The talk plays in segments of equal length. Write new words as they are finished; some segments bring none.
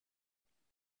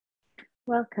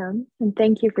Welcome, and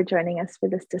thank you for joining us for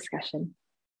this discussion.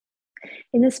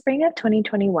 In the spring of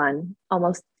 2021,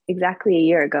 almost exactly a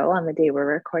year ago on the day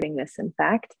we're recording this, in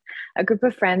fact, a group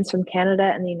of friends from Canada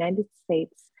and the United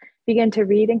States began to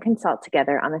read and consult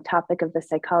together on the topic of the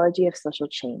psychology of social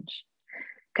change.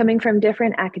 Coming from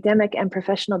different academic and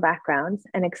professional backgrounds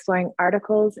and exploring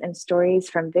articles and stories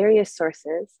from various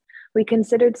sources, we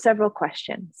considered several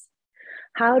questions.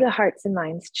 How do hearts and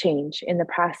minds change in the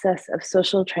process of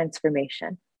social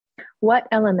transformation? What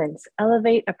elements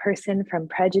elevate a person from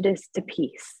prejudice to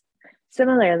peace?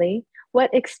 Similarly,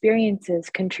 what experiences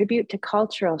contribute to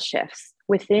cultural shifts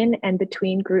within and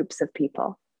between groups of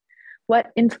people?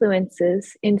 What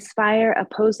influences inspire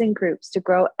opposing groups to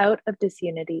grow out of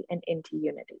disunity and into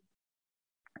unity?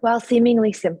 While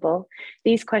seemingly simple,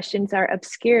 these questions are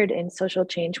obscured in social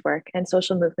change work and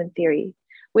social movement theory,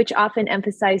 which often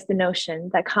emphasize the notion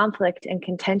that conflict and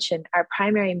contention are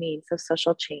primary means of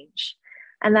social change,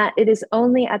 and that it is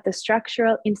only at the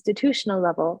structural institutional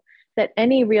level that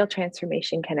any real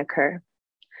transformation can occur.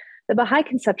 The Bahá'í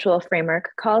conceptual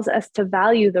framework calls us to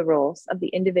value the roles of the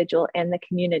individual and the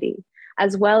community,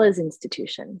 as well as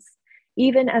institutions,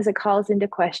 even as it calls into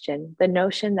question the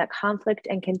notion that conflict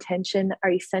and contention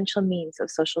are essential means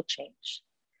of social change.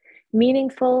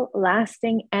 Meaningful,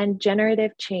 lasting, and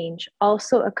generative change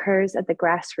also occurs at the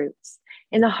grassroots,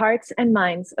 in the hearts and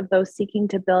minds of those seeking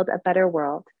to build a better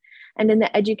world, and in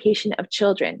the education of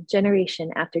children,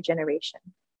 generation after generation.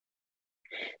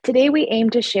 Today, we aim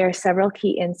to share several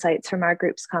key insights from our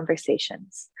group's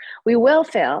conversations. We will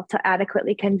fail to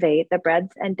adequately convey the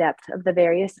breadth and depth of the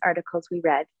various articles we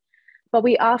read, but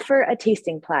we offer a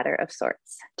tasting platter of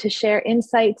sorts to share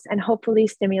insights and hopefully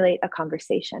stimulate a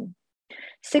conversation.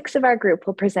 6 of our group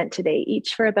will present today,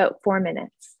 each for about 4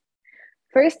 minutes.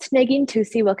 First, Negin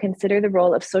Toosi will consider the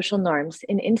role of social norms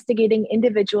in instigating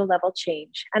individual level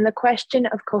change and the question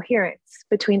of coherence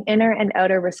between inner and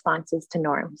outer responses to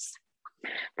norms.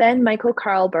 Then Michael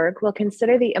Karlberg will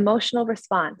consider the emotional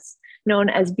response known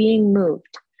as being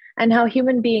moved and how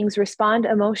human beings respond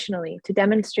emotionally to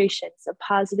demonstrations of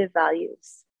positive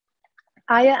values.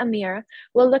 Aayah Amir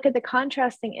will look at the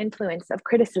contrasting influence of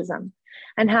criticism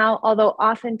and how, although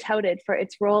often touted for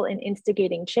its role in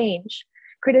instigating change,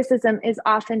 criticism is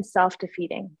often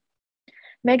self-defeating.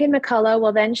 McCullogh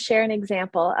will then share an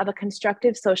example of a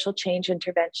constructive social change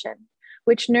intervention,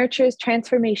 which nurtures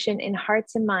transformation in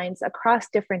hearts and minds across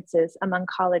differences among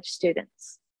college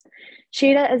students.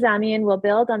 Shayda Azamian will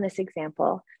build on this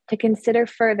example to consider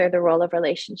further the role of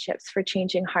relationships for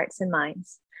changing hearts and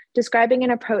minds, describing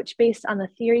an approach based on the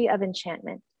theory of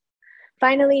enchantment.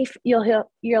 Finally, you'll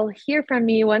hear from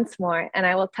me once more, and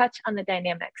I will touch on the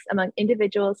dynamics among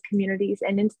individuals, communities,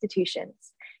 and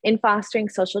institutions in fostering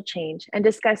social change and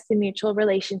discuss the mutual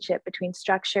relationship between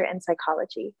structure and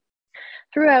psychology.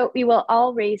 Throughout, we will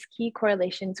all raise key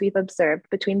correlations we've observed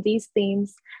between these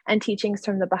themes and teachings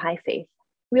from the Baha'i faith.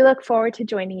 We look forward to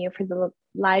joining you for the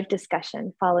live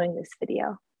discussion following this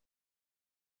video.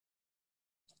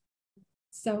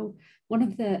 So one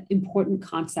of the important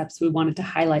concepts we wanted to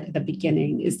highlight at the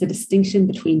beginning is the distinction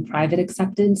between private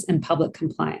acceptance and public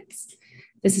compliance.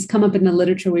 This has come up in the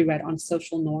literature we read on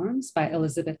social norms by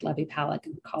Elizabeth Levy-Palak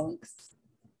and colleagues.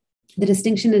 The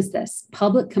distinction is this: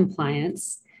 public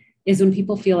compliance is when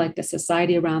people feel like the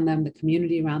society around them, the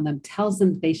community around them tells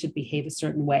them they should behave a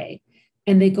certain way,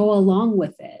 and they go along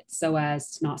with it so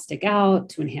as to not stick out,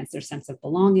 to enhance their sense of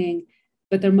belonging,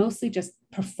 but they're mostly just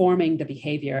performing the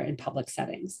behavior in public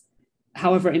settings.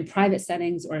 However, in private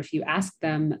settings, or if you ask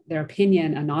them their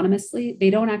opinion anonymously, they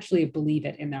don't actually believe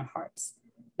it in their hearts.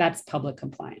 That's public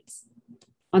compliance.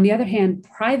 On the other hand,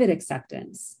 private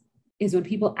acceptance is when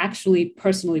people actually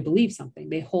personally believe something.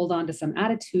 They hold on to some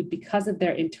attitude because of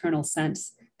their internal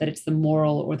sense that it's the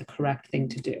moral or the correct thing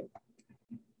to do.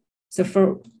 So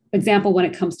for example, when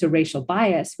it comes to racial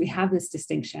bias, we have this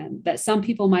distinction that some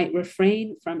people might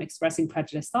refrain from expressing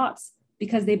prejudiced thoughts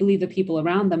because they believe the people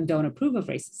around them don't approve of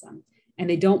racism and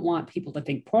they don't want people to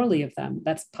think poorly of them.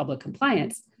 That's public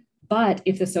compliance. But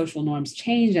if the social norms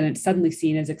change and it's suddenly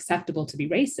seen as acceptable to be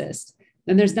racist,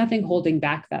 then there's nothing holding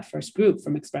back that first group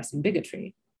from expressing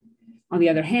bigotry. On the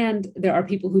other hand, there are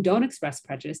people who don't express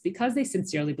prejudice because they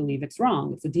sincerely believe it's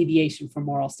wrong. It's a deviation from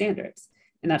moral standards.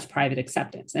 And that's private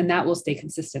acceptance. And that will stay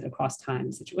consistent across time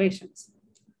and situations.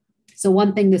 So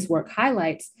one thing this work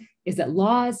highlights is that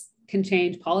laws can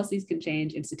change, policies can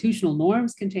change, institutional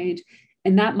norms can change,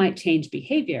 and that might change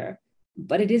behavior,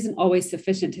 but it isn't always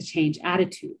sufficient to change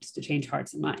attitudes, to change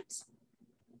hearts and minds.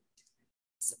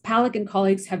 So Palak and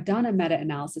colleagues have done a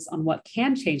meta-analysis on what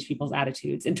can change people's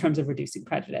attitudes in terms of reducing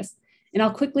prejudice. And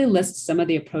I'll quickly list some of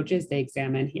the approaches they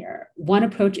examine here. One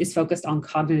approach is focused on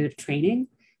cognitive training,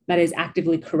 that is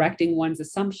actively correcting one's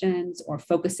assumptions or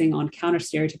focusing on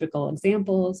counter-stereotypical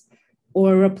examples,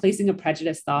 or replacing a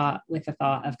prejudiced thought with a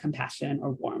thought of compassion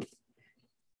or warmth.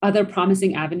 Other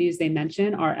promising avenues they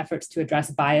mention are efforts to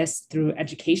address bias through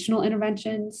educational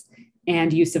interventions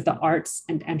and use of the arts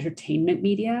and entertainment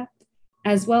media,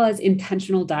 as well as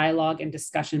intentional dialogue and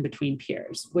discussion between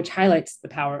peers, which highlights the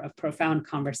power of profound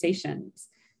conversations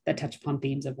that touch upon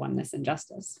themes of oneness and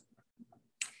justice.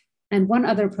 And one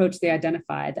other approach they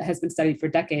identified that has been studied for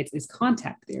decades is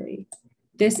contact theory.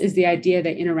 This is the idea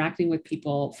that interacting with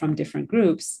people from different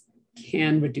groups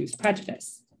can reduce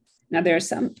prejudice. Now, there are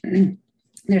some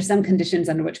conditions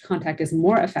under which contact is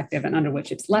more effective and under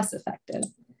which it's less effective.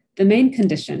 The main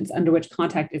conditions under which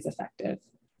contact is effective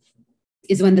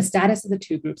is when the status of the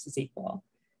two groups is equal,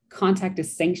 contact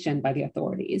is sanctioned by the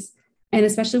authorities, and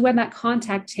especially when that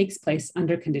contact takes place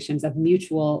under conditions of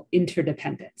mutual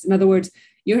interdependence. In other words,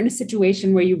 you're in a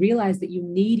situation where you realize that you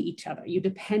need each other, you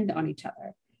depend on each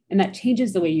other, and that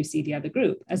changes the way you see the other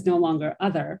group as no longer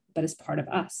other, but as part of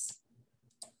us.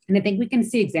 And I think we can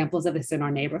see examples of this in our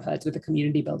neighborhoods with the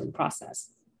community building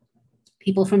process.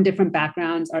 People from different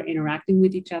backgrounds are interacting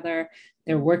with each other,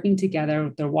 they're working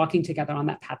together, they're walking together on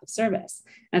that path of service.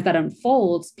 As that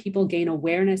unfolds, people gain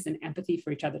awareness and empathy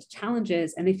for each other's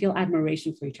challenges, and they feel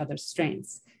admiration for each other's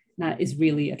strengths. And that is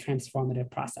really a transformative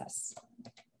process.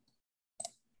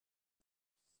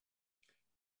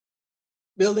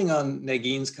 Building on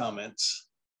Negin's comments,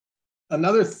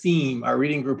 another theme our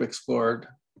reading group explored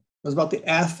was about the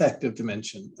affective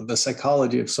dimension of the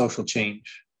psychology of social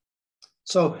change.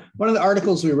 So one of the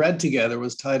articles we read together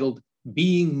was titled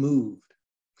Being Moved.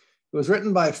 It was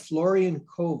written by Florian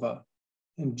Kova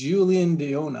and Julian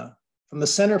Diona from the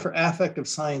Center for Affective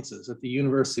Sciences at the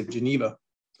University of Geneva.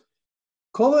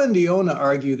 Kova and Diona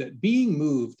argue that being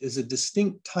moved is a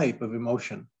distinct type of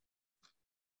emotion.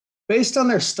 Based on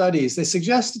their studies, they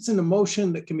suggest it's an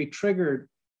emotion that can be triggered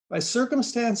by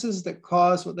circumstances that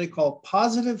cause what they call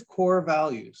positive core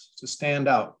values to stand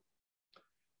out.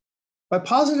 By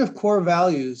positive core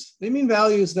values, they mean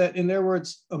values that, in their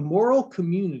words, a moral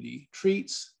community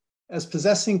treats as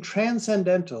possessing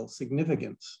transcendental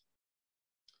significance.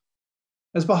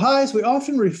 As Baha'is, we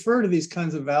often refer to these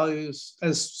kinds of values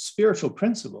as spiritual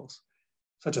principles,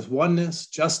 such as oneness,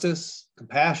 justice,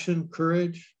 compassion,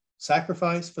 courage,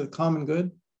 sacrifice for the common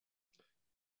good.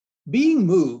 Being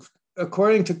moved,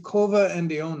 according to Kova and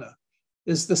Diona,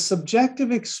 is the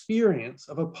subjective experience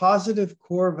of a positive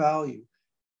core value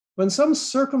when some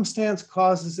circumstance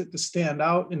causes it to stand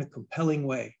out in a compelling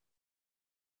way.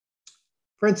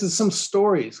 For instance, some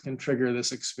stories can trigger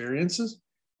this experience,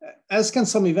 as can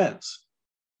some events.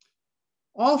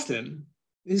 Often,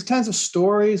 these kinds of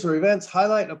stories or events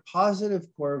highlight a positive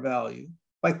core value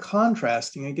by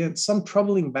contrasting against some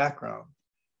troubling background,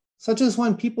 such as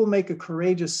when people make a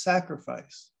courageous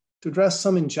sacrifice to address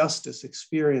some injustice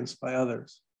experienced by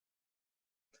others.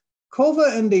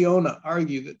 Kova and Diona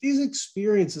argue that these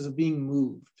experiences of being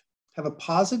moved have a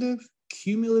positive,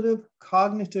 cumulative,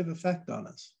 cognitive effect on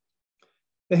us.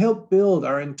 They help build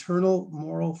our internal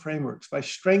moral frameworks by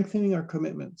strengthening our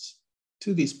commitments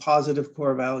to these positive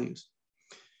core values.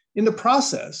 In the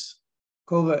process,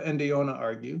 Kova and Diona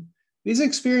argue, these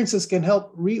experiences can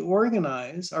help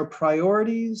reorganize our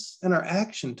priorities and our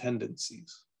action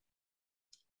tendencies.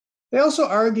 They also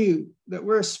argue that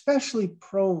we're especially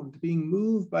prone to being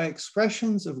moved by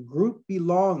expressions of group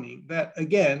belonging that,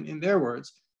 again, in their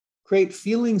words, create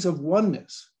feelings of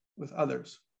oneness with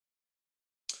others.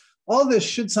 All this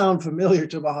should sound familiar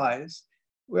to Baha'is.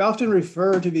 We often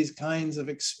refer to these kinds of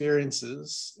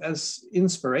experiences as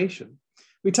inspiration.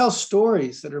 We tell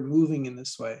stories that are moving in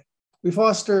this way. We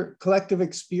foster collective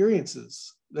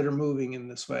experiences that are moving in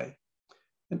this way.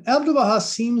 And Abdu'l-Baha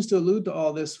seems to allude to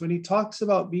all this when he talks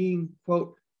about being,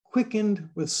 quote, quickened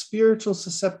with spiritual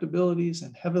susceptibilities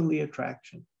and heavenly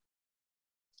attraction.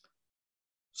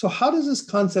 So how does this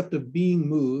concept of being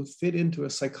moved fit into a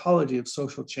psychology of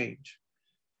social change?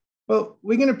 Well,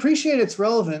 we can appreciate its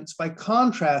relevance by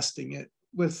contrasting it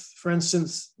with, for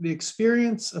instance, the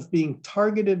experience of being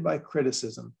targeted by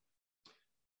criticism.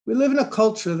 We live in a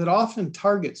culture that often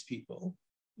targets people,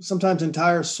 sometimes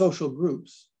entire social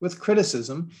groups, with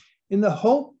criticism in the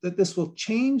hope that this will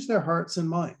change their hearts and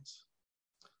minds.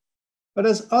 But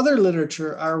as other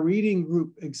literature our reading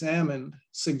group examined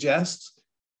suggests,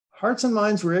 hearts and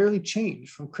minds rarely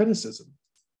change from criticism,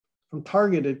 from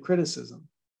targeted criticism.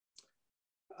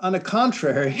 On the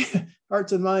contrary,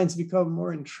 hearts and minds become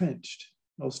more entrenched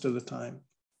most of the time.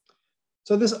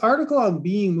 So this article on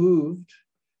being moved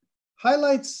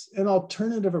highlights an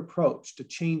alternative approach to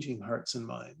changing hearts and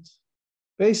minds,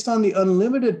 based on the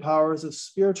unlimited powers of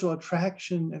spiritual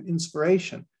attraction and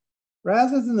inspiration,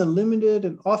 rather than the limited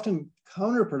and often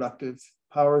counterproductive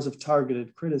powers of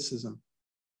targeted criticism.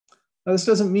 Now, this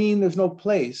doesn't mean there's no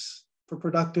place for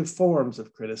productive forms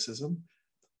of criticism,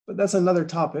 but that's another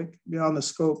topic beyond the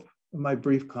scope of my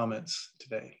brief comments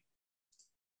today.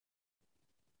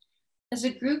 As a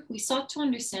group, we sought to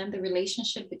understand the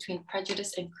relationship between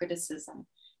prejudice and criticism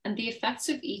and the effects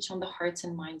of each on the hearts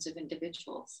and minds of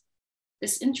individuals.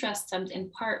 This interest stemmed in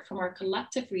part from our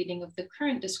collective reading of the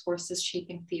current discourses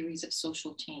shaping theories of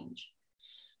social change.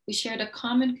 We shared a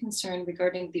common concern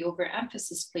regarding the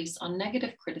overemphasis placed on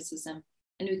negative criticism,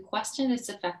 and we questioned its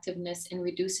effectiveness in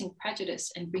reducing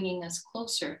prejudice and bringing us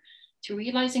closer to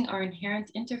realizing our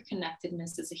inherent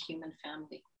interconnectedness as a human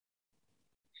family.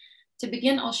 To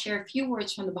begin, I'll share a few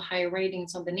words from the Bahá'í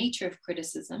writings on the nature of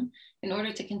criticism in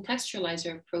order to contextualize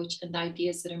our approach and the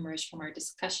ideas that emerged from our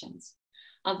discussions.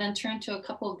 I'll then turn to a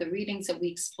couple of the readings that we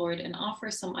explored and offer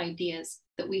some ideas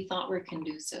that we thought were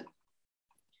conducive.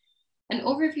 An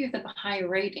overview of the Bahá'í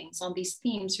writings on these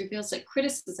themes reveals that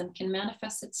criticism can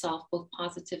manifest itself both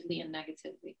positively and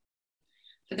negatively.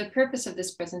 For the purpose of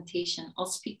this presentation, I'll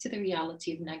speak to the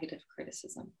reality of negative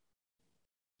criticism.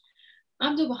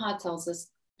 Abdul-Baha tells us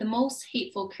the most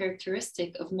hateful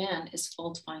characteristic of man is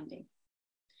fault-finding.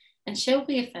 And Shayda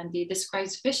Effendi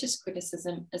describes vicious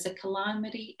criticism as a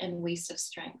calamity and waste of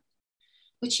strength,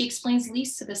 which he explains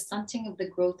leads to the stunting of the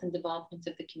growth and development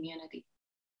of the community.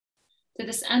 To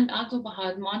this end,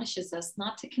 Abdul-Baha admonishes us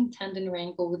not to contend and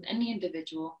wrangle with any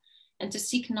individual and to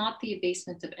seek not the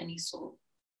abasement of any soul.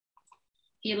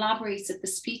 He elaborates that the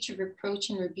speech of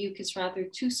reproach and rebuke is rather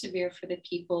too severe for the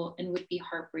people and would be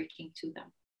heartbreaking to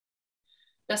them.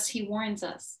 Thus, he warns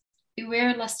us,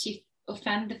 beware lest ye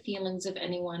offend the feelings of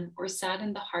anyone or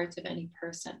sadden the heart of any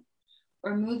person,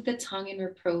 or move the tongue in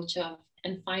reproach of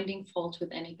and finding fault with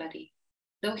anybody,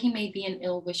 though he may be an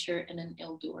ill wisher and an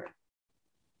ill doer.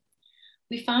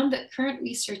 We found that current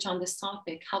research on this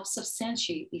topic helps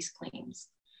substantiate these claims.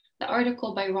 The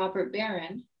article by Robert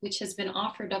Barron, which has been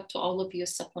offered up to all of you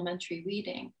as supplementary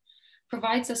reading,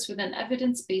 provides us with an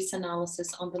evidence-based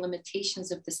analysis on the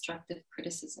limitations of destructive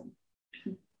criticism.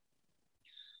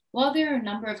 While there are a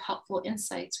number of helpful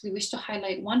insights, we wish to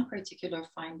highlight one particular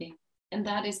finding, and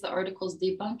that is the article's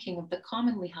debunking of the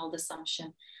commonly held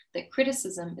assumption that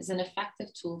criticism is an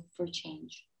effective tool for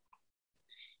change.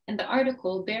 In the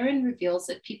article, Barron reveals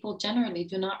that people generally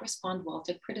do not respond well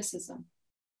to criticism.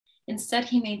 Instead,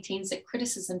 he maintains that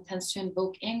criticism tends to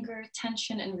invoke anger,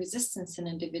 tension, and resistance in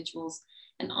individuals,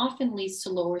 and often leads to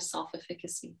lower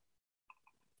self-efficacy.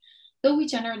 Though we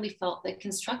generally felt that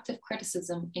constructive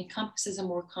criticism encompasses a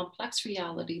more complex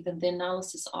reality than the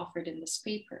analysis offered in this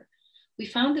paper, we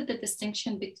found that the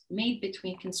distinction made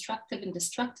between constructive and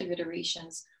destructive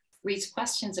iterations raised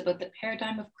questions about the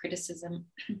paradigm of criticism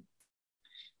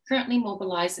currently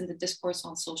mobilized in the discourse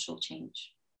on social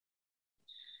change.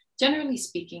 Generally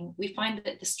speaking, we find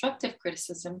that destructive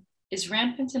criticism is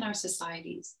rampant in our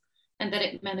societies and that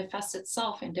it manifests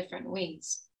itself in different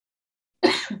ways.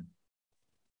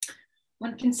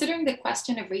 When considering the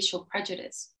question of racial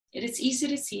prejudice, it is easy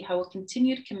to see how a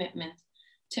continued commitment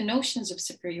to notions of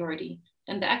superiority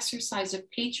and the exercise of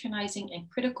patronizing and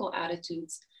critical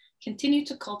attitudes continue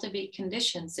to cultivate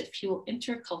conditions that fuel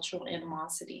intercultural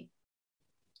animosity.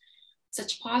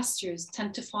 Such postures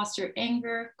tend to foster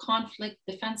anger, conflict,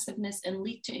 defensiveness, and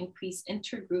lead to increased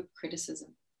intergroup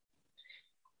criticism.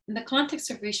 In the context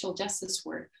of racial justice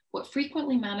work, what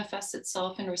frequently manifests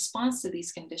itself in response to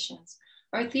these conditions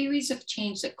are theories of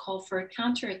change that call for a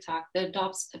counterattack that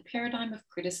adopts a paradigm of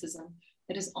criticism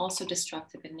that is also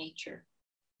destructive in nature.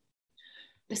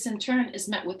 This in turn is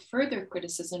met with further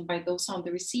criticism by those on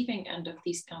the receiving end of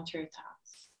these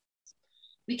counterattacks.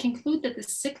 We conclude that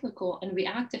this cyclical and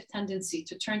reactive tendency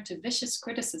to turn to vicious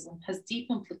criticism has deep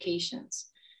implications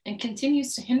and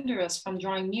continues to hinder us from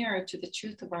drawing nearer to the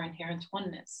truth of our inherent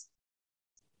oneness.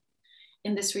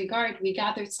 In this regard, we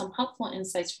gathered some helpful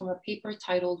insights from a paper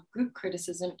titled Group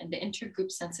Criticism and the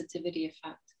Intergroup Sensitivity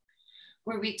Effect,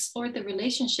 where we explored the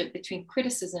relationship between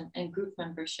criticism and group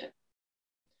membership.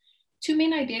 Two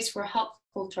main ideas were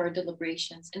helpful to our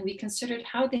deliberations, and we considered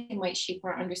how they might shape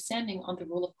our understanding on the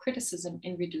role of criticism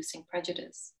in reducing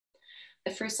prejudice.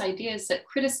 The first idea is that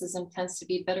criticism tends to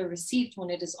be better received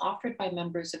when it is offered by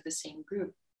members of the same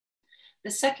group. The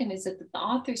second is that the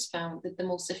authors found that the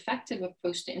most effective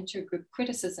approach to intergroup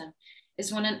criticism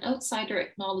is when an outsider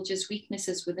acknowledges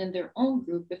weaknesses within their own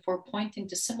group before pointing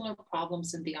to similar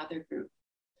problems in the other group.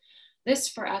 This,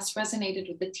 for us, resonated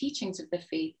with the teachings of the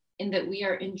faith in that we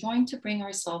are enjoined to bring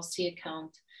ourselves to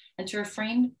account and to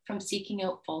refrain from seeking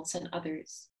out faults in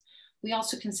others. We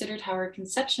also considered how our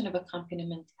conception of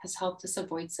accompaniment has helped us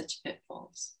avoid such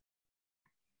pitfalls.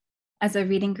 As a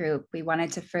reading group, we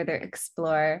wanted to further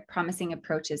explore promising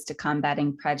approaches to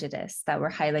combating prejudice that were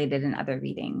highlighted in other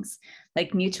readings,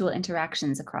 like mutual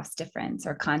interactions across difference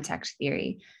or contact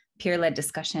theory, peer-led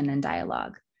discussion and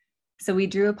dialogue. So we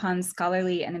drew upon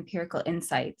scholarly and empirical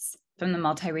insights from the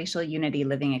Multiracial Unity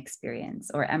Living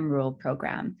Experience, or MRULE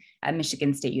program at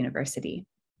Michigan State University.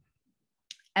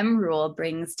 MRULE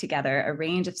brings together a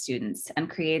range of students and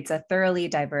creates a thoroughly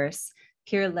diverse,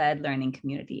 peer-led learning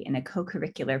community in a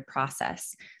co-curricular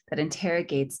process that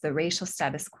interrogates the racial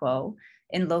status quo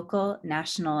in local,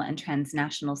 national, and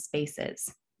transnational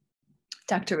spaces.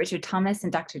 Dr. Richard Thomas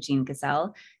and Dr. Jean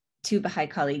Gazelle, two Baha'i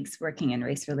colleagues working in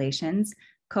race relations,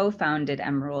 co-founded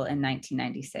MRULE in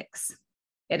 1996.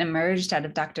 It emerged out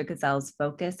of Dr. Gazelle's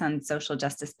focus on social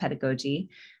justice pedagogy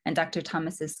and Dr.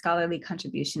 Thomas's scholarly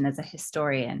contribution as a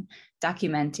historian,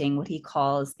 documenting what he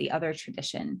calls the other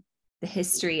tradition, the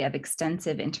history of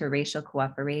extensive interracial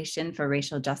cooperation for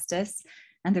racial justice,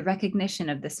 and the recognition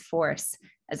of this force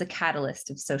as a catalyst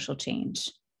of social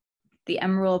change. The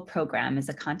MRULE program is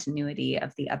a continuity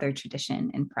of the other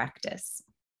tradition in practice.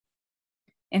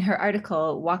 In her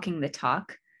article, Walking the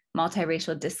Talk,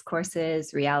 Multiracial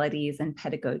Discourses, Realities, and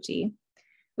Pedagogy,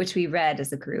 which we read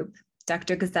as a group,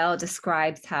 Dr. Gazelle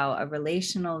describes how a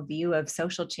relational view of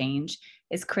social change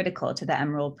is critical to the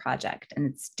MRULE project and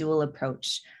its dual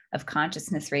approach of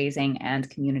consciousness raising and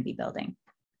community building.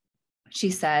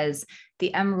 She says,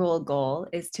 the MRULE goal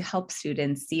is to help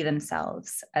students see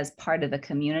themselves as part of a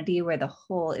community where the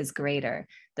whole is greater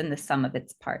than the sum of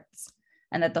its parts,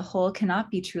 and that the whole cannot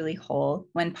be truly whole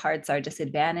when parts are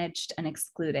disadvantaged and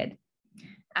excluded.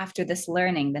 After this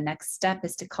learning, the next step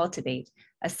is to cultivate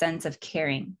a sense of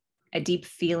caring, a deep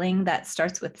feeling that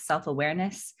starts with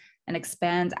self-awareness and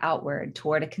expands outward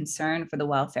toward a concern for the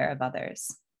welfare of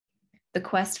others. The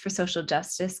quest for social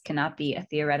justice cannot be a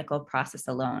theoretical process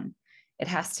alone. It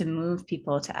has to move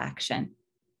people to action.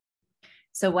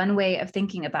 So one way of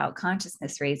thinking about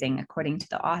consciousness raising, according to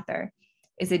the author,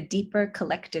 is a deeper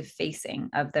collective facing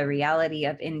of the reality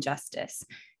of injustice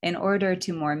in order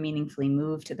to more meaningfully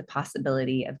move to the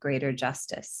possibility of greater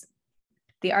justice.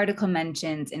 The article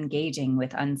mentions engaging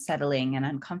with unsettling and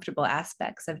uncomfortable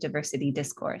aspects of diversity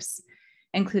discourse,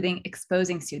 including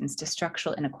exposing students to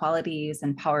structural inequalities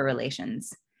and power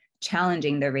relations,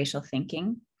 challenging their racial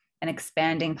thinking, and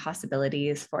expanding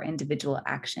possibilities for individual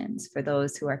actions for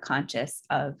those who are conscious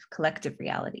of collective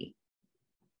reality.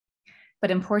 But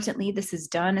importantly, this is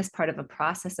done as part of a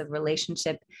process of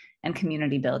relationship and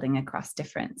community building across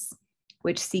difference,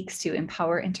 which seeks to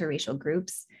empower interracial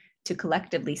groups to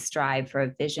collectively strive for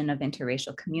a vision of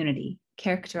interracial community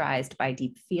characterized by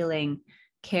deep feeling,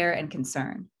 care, and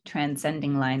concern,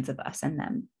 transcending lines of us and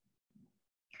them.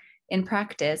 In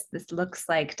practice, this looks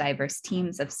like diverse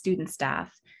teams of student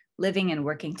staff living and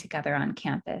working together on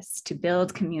campus to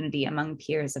build community among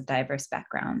peers of diverse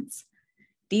backgrounds.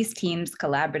 These teams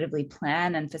collaboratively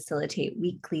plan and facilitate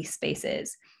weekly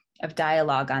spaces of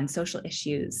dialogue on social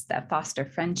issues that foster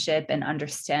friendship and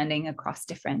understanding across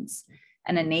difference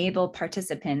and enable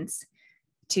participants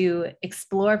to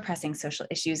explore pressing social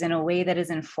issues in a way that is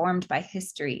informed by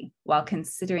history while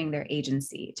considering their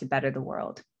agency to better the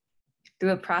world.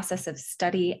 Through a process of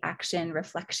study, action,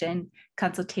 reflection,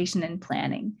 consultation, and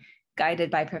planning,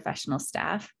 guided by professional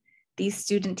staff, these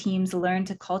student teams learn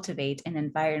to cultivate an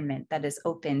environment that is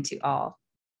open to all.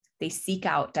 They seek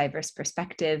out diverse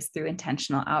perspectives through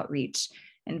intentional outreach,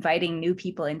 inviting new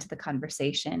people into the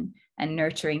conversation and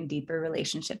nurturing deeper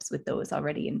relationships with those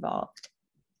already involved.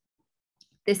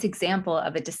 This example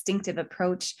of a distinctive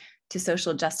approach to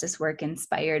social justice work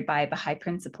inspired by Baha'i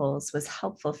principles was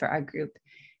helpful for our group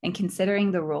in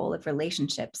considering the role of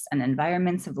relationships and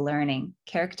environments of learning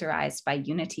characterized by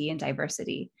unity and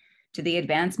diversity to the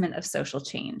advancement of social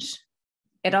change.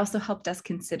 It also helped us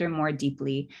consider more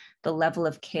deeply the level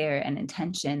of care and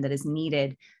intention that is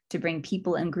needed to bring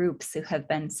people and groups who have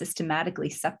been systematically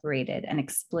separated and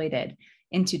exploited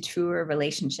into truer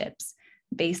relationships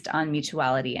based on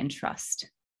mutuality and trust.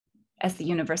 As the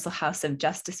Universal House of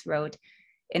Justice wrote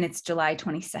in its July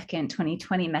 22nd,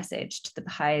 2020 message to the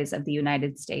Baha'is of the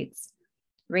United States,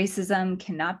 racism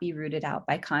cannot be rooted out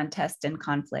by contest and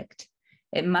conflict.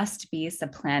 It must be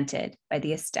supplanted by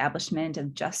the establishment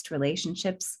of just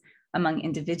relationships among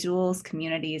individuals,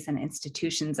 communities, and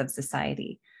institutions of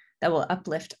society that will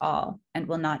uplift all and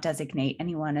will not designate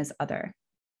anyone as other.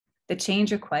 The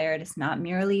change required is not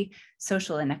merely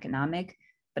social and economic,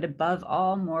 but above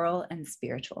all, moral and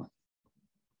spiritual.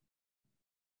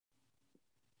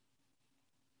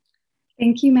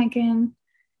 Thank you, Meghan.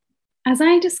 As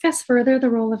I discuss further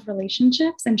the role of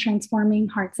relationships in transforming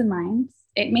hearts and minds,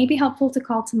 it may be helpful to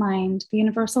call to mind the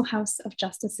Universal House of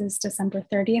Justice's December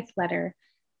 30th letter,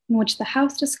 in which the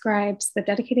House describes the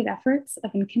dedicated efforts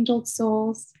of enkindled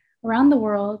souls around the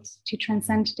world to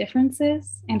transcend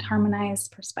differences and harmonize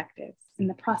perspectives in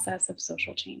the process of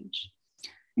social change,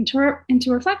 and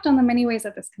to reflect on the many ways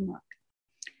that this can look.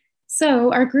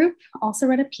 So our group also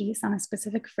read a piece on a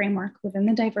specific framework within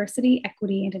the diversity,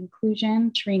 equity, and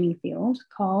inclusion training field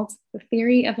called The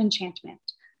Theory of Enchantment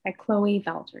by Chloe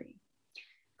Valdery.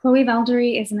 Chloe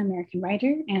Valdery is an American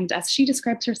writer, and as she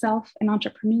describes herself, an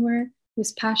entrepreneur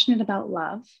who's passionate about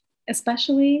love,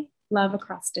 especially love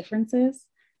across differences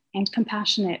and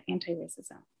compassionate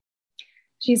anti-racism.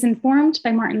 She's informed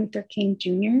by Martin Luther King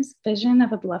Jr.'s vision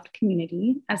of a beloved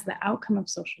community as the outcome of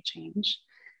social change,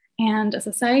 and a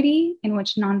society in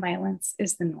which nonviolence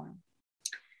is the norm.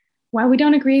 While we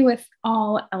don't agree with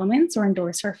all elements or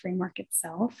endorse her framework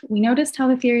itself, we noticed how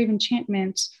the theory of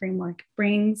enchantment framework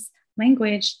brings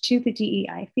language to the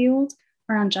DEI field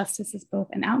around justice as both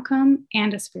an outcome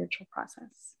and a spiritual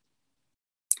process.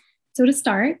 So to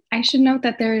start, I should note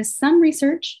that there is some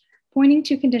research pointing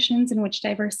to conditions in which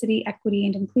diversity, equity,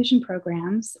 and inclusion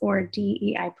programs, or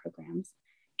DEI programs,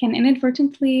 can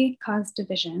inadvertently cause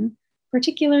division,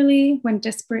 particularly when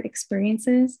disparate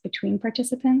experiences between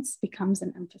participants becomes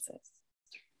an emphasis.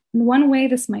 And one way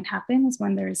this might happen is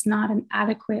when there is not an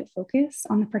adequate focus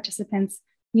on the participants'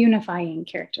 unifying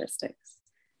characteristics.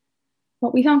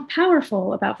 What we found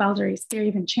powerful about Valdery's theory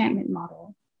of enchantment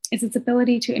model is its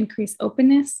ability to increase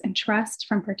openness and trust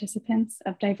from participants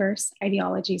of diverse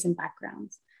ideologies and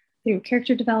backgrounds through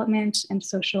character development and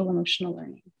social emotional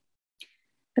learning.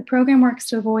 The program works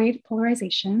to avoid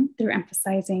polarization through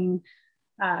emphasizing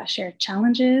shared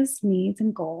challenges, needs,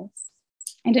 and goals.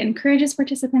 And it encourages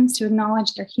participants to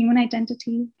acknowledge their human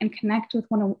identity and connect with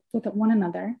one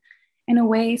another in a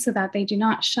way so that they do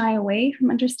not shy away from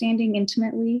understanding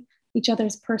intimately each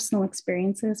other's personal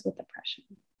experiences with oppression.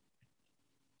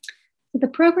 So the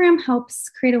program helps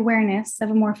create awareness of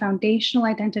a more foundational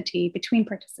identity between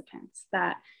participants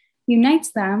that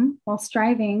unites them while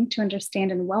striving to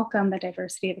understand and welcome the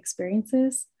diversity of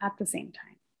experiences at the same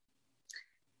time.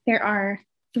 There are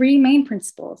three main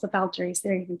principles of Valdery's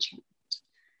theory of enchantment.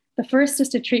 The first is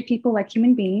to treat people like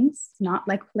human beings, not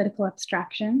like political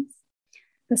abstractions.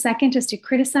 The second is to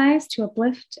criticize, to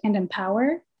uplift and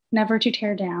empower, never to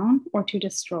tear down or to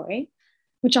destroy,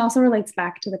 which also relates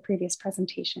back to the previous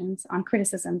presentations on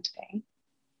criticism today.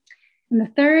 And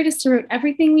the third is to root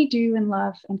everything we do in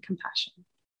love and compassion.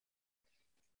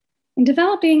 In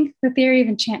developing the theory of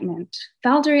enchantment,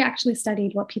 Valdery actually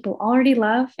studied what people already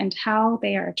love and how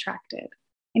they are attracted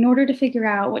in order to figure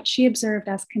out what she observed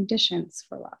as conditions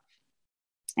for love.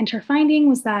 And her finding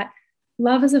was that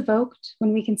love is evoked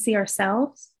when we can see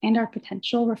ourselves and our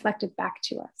potential reflected back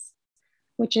to us,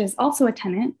 which is also a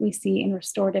tenet we see in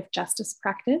restorative justice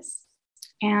practice.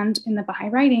 And in the Baha'i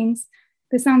writings,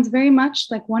 this sounds very much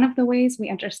like one of the ways we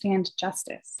understand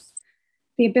justice,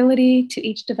 the ability to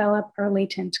each develop our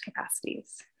latent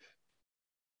capacities.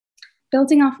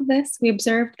 Building off of this, we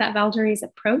observed that Valdery's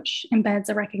approach embeds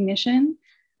a recognition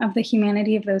of the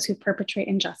humanity of those who perpetrate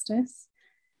injustice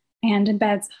and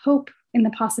embeds hope in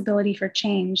the possibility for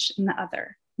change in the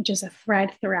other, which is a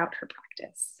thread throughout her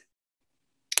practice.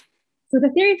 So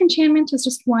the theory of enchantment is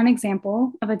just one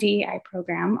example of a DEI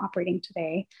program operating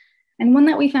today, and one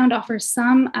that we found offers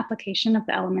some application of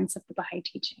the elements of the Baha'i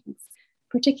teachings,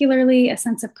 particularly a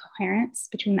sense of coherence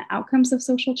between the outcomes of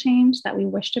social change that we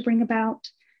wish to bring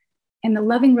about and the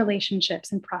loving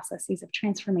relationships and processes of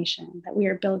transformation that we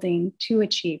are building to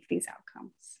achieve these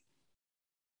outcomes.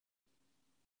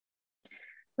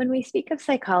 When we speak of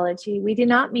psychology, we do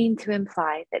not mean to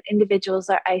imply that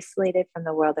individuals are isolated from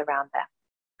the world around them.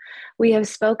 We have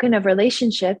spoken of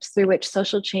relationships through which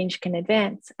social change can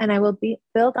advance, and I will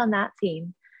build on that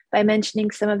theme by mentioning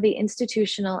some of the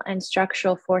institutional and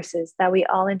structural forces that we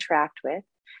all interact with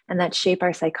and that shape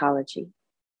our psychology.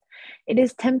 It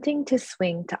is tempting to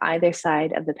swing to either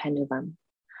side of the pendulum,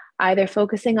 either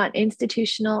focusing on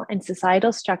institutional and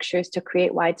societal structures to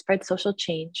create widespread social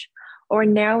change, or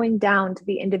narrowing down to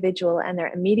the individual and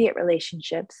their immediate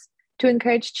relationships to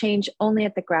encourage change only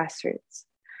at the grassroots.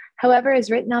 However,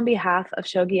 as written on behalf of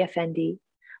Shoghi Effendi,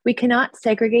 we cannot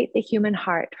segregate the human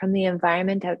heart from the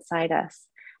environment outside us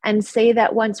and say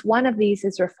that once one of these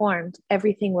is reformed,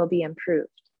 everything will be improved.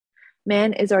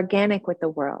 Man is organic with the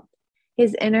world.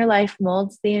 His inner life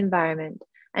molds the environment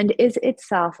and is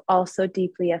itself also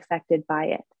deeply affected by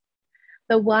it.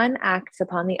 The one acts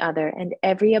upon the other, and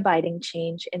every abiding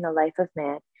change in the life of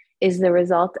man is the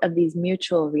result of these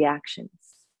mutual reactions.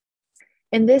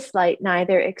 In this light,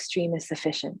 neither extreme is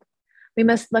sufficient. We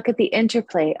must look at the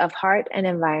interplay of heart and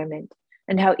environment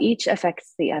and how each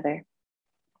affects the other.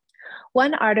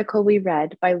 One article we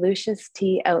read by Lucius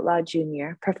T. Outlaw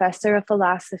Jr., professor of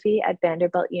philosophy at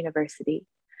Vanderbilt University,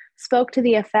 spoke to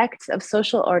the effects of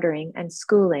social ordering and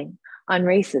schooling on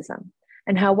racism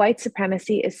and how white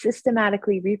supremacy is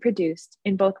systematically reproduced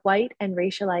in both white and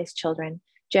racialized children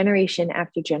generation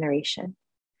after generation.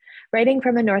 Writing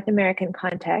from a North American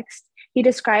context, he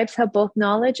describes how both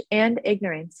knowledge and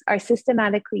ignorance are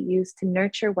systematically used to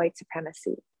nurture white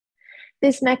supremacy.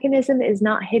 This mechanism is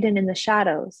not hidden in the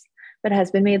shadows, but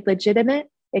has been made legitimate,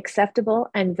 acceptable,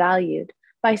 and valued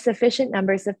by sufficient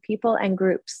numbers of people and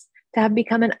groups to have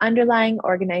become an underlying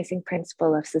organizing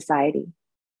principle of society.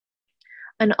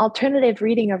 An alternative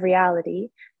reading of reality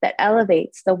that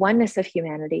elevates the oneness of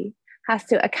humanity has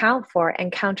to account for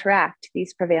and counteract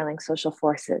these prevailing social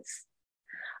forces.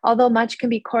 Although much can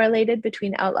be correlated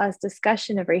between Outlaw's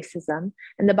discussion of racism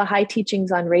and the Baha'i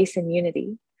teachings on race and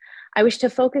unity, I wish to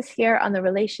focus here on the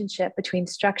relationship between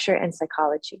structure and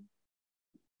psychology.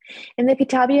 In the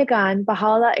Kitab-i-Yagan,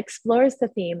 Baha'u'llah explores the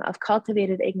theme of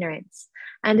cultivated ignorance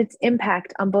and its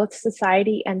impact on both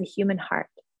society and the human heart.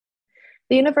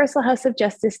 The Universal House of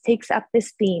Justice takes up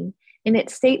this theme in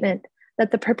its statement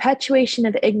that the perpetuation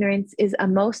of ignorance is a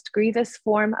most grievous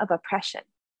form of oppression.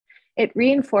 It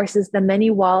reinforces the many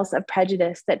walls of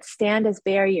prejudice that stand as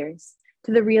barriers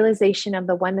to the realization of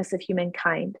the oneness of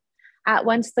humankind, at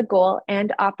once the goal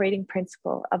and operating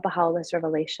principle of Baha'u'llah's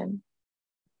revelation.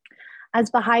 As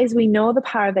Baha'is, we know the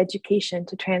power of education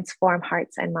to transform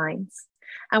hearts and minds,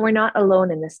 and we're not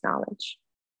alone in this knowledge.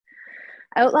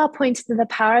 Outlaw points to the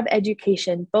power of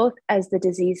education both as the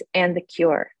disease and the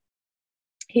cure.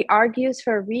 He argues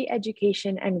for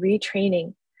re-education and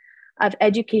retraining of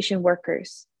education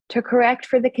workers to correct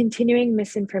for the continuing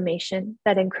misinformation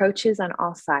that encroaches on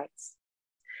all sides.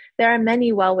 There are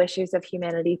many well-wishers of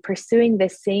humanity pursuing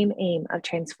this same aim of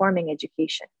transforming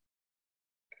education.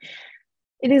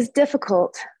 It is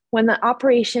difficult when the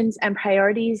operations and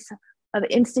priorities of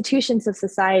institutions of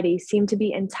society seem to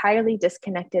be entirely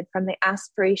disconnected from the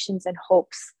aspirations and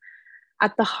hopes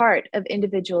at the heart of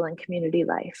individual and community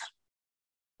life.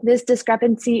 This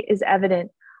discrepancy is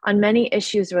evident on many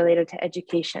issues related to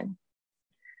education,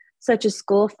 such as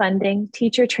school funding,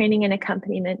 teacher training and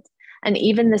accompaniment, and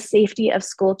even the safety of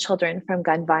school children from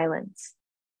gun violence.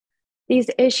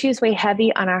 These issues weigh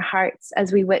heavy on our hearts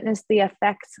as we witness the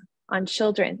effects on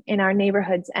children in our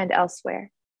neighborhoods and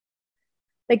elsewhere.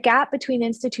 The gap between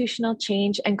institutional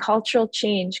change and cultural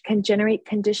change can generate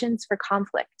conditions for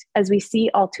conflict, as we see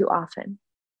all too often.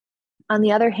 On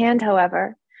the other hand,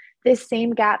 however, this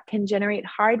same gap can generate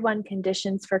hard-won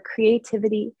conditions for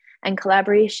creativity and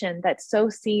collaboration that sow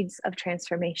seeds of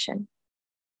transformation.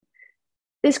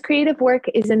 This creative work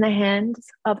is in the hands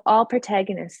of all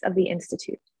protagonists of the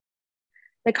Institute.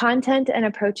 The content and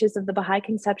approaches of the Baha'i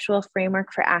conceptual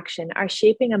framework for action are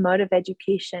shaping a mode of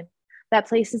education that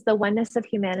places the oneness of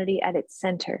humanity at its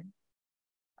center.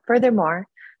 Furthermore,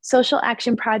 social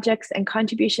action projects and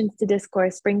contributions to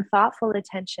discourse bring thoughtful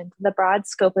attention to the broad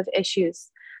scope of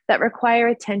issues that require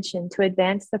attention to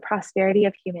advance the prosperity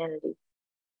of humanity.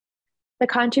 The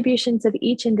contributions of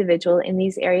each individual in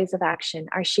these areas of action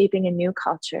are shaping a new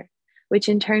culture, which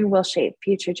in turn will shape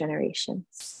future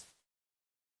generations.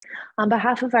 On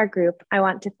behalf of our group, I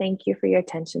want to thank you for your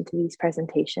attention to these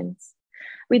presentations.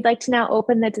 We'd like to now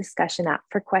open the discussion up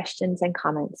for questions and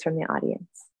comments from the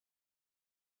audience.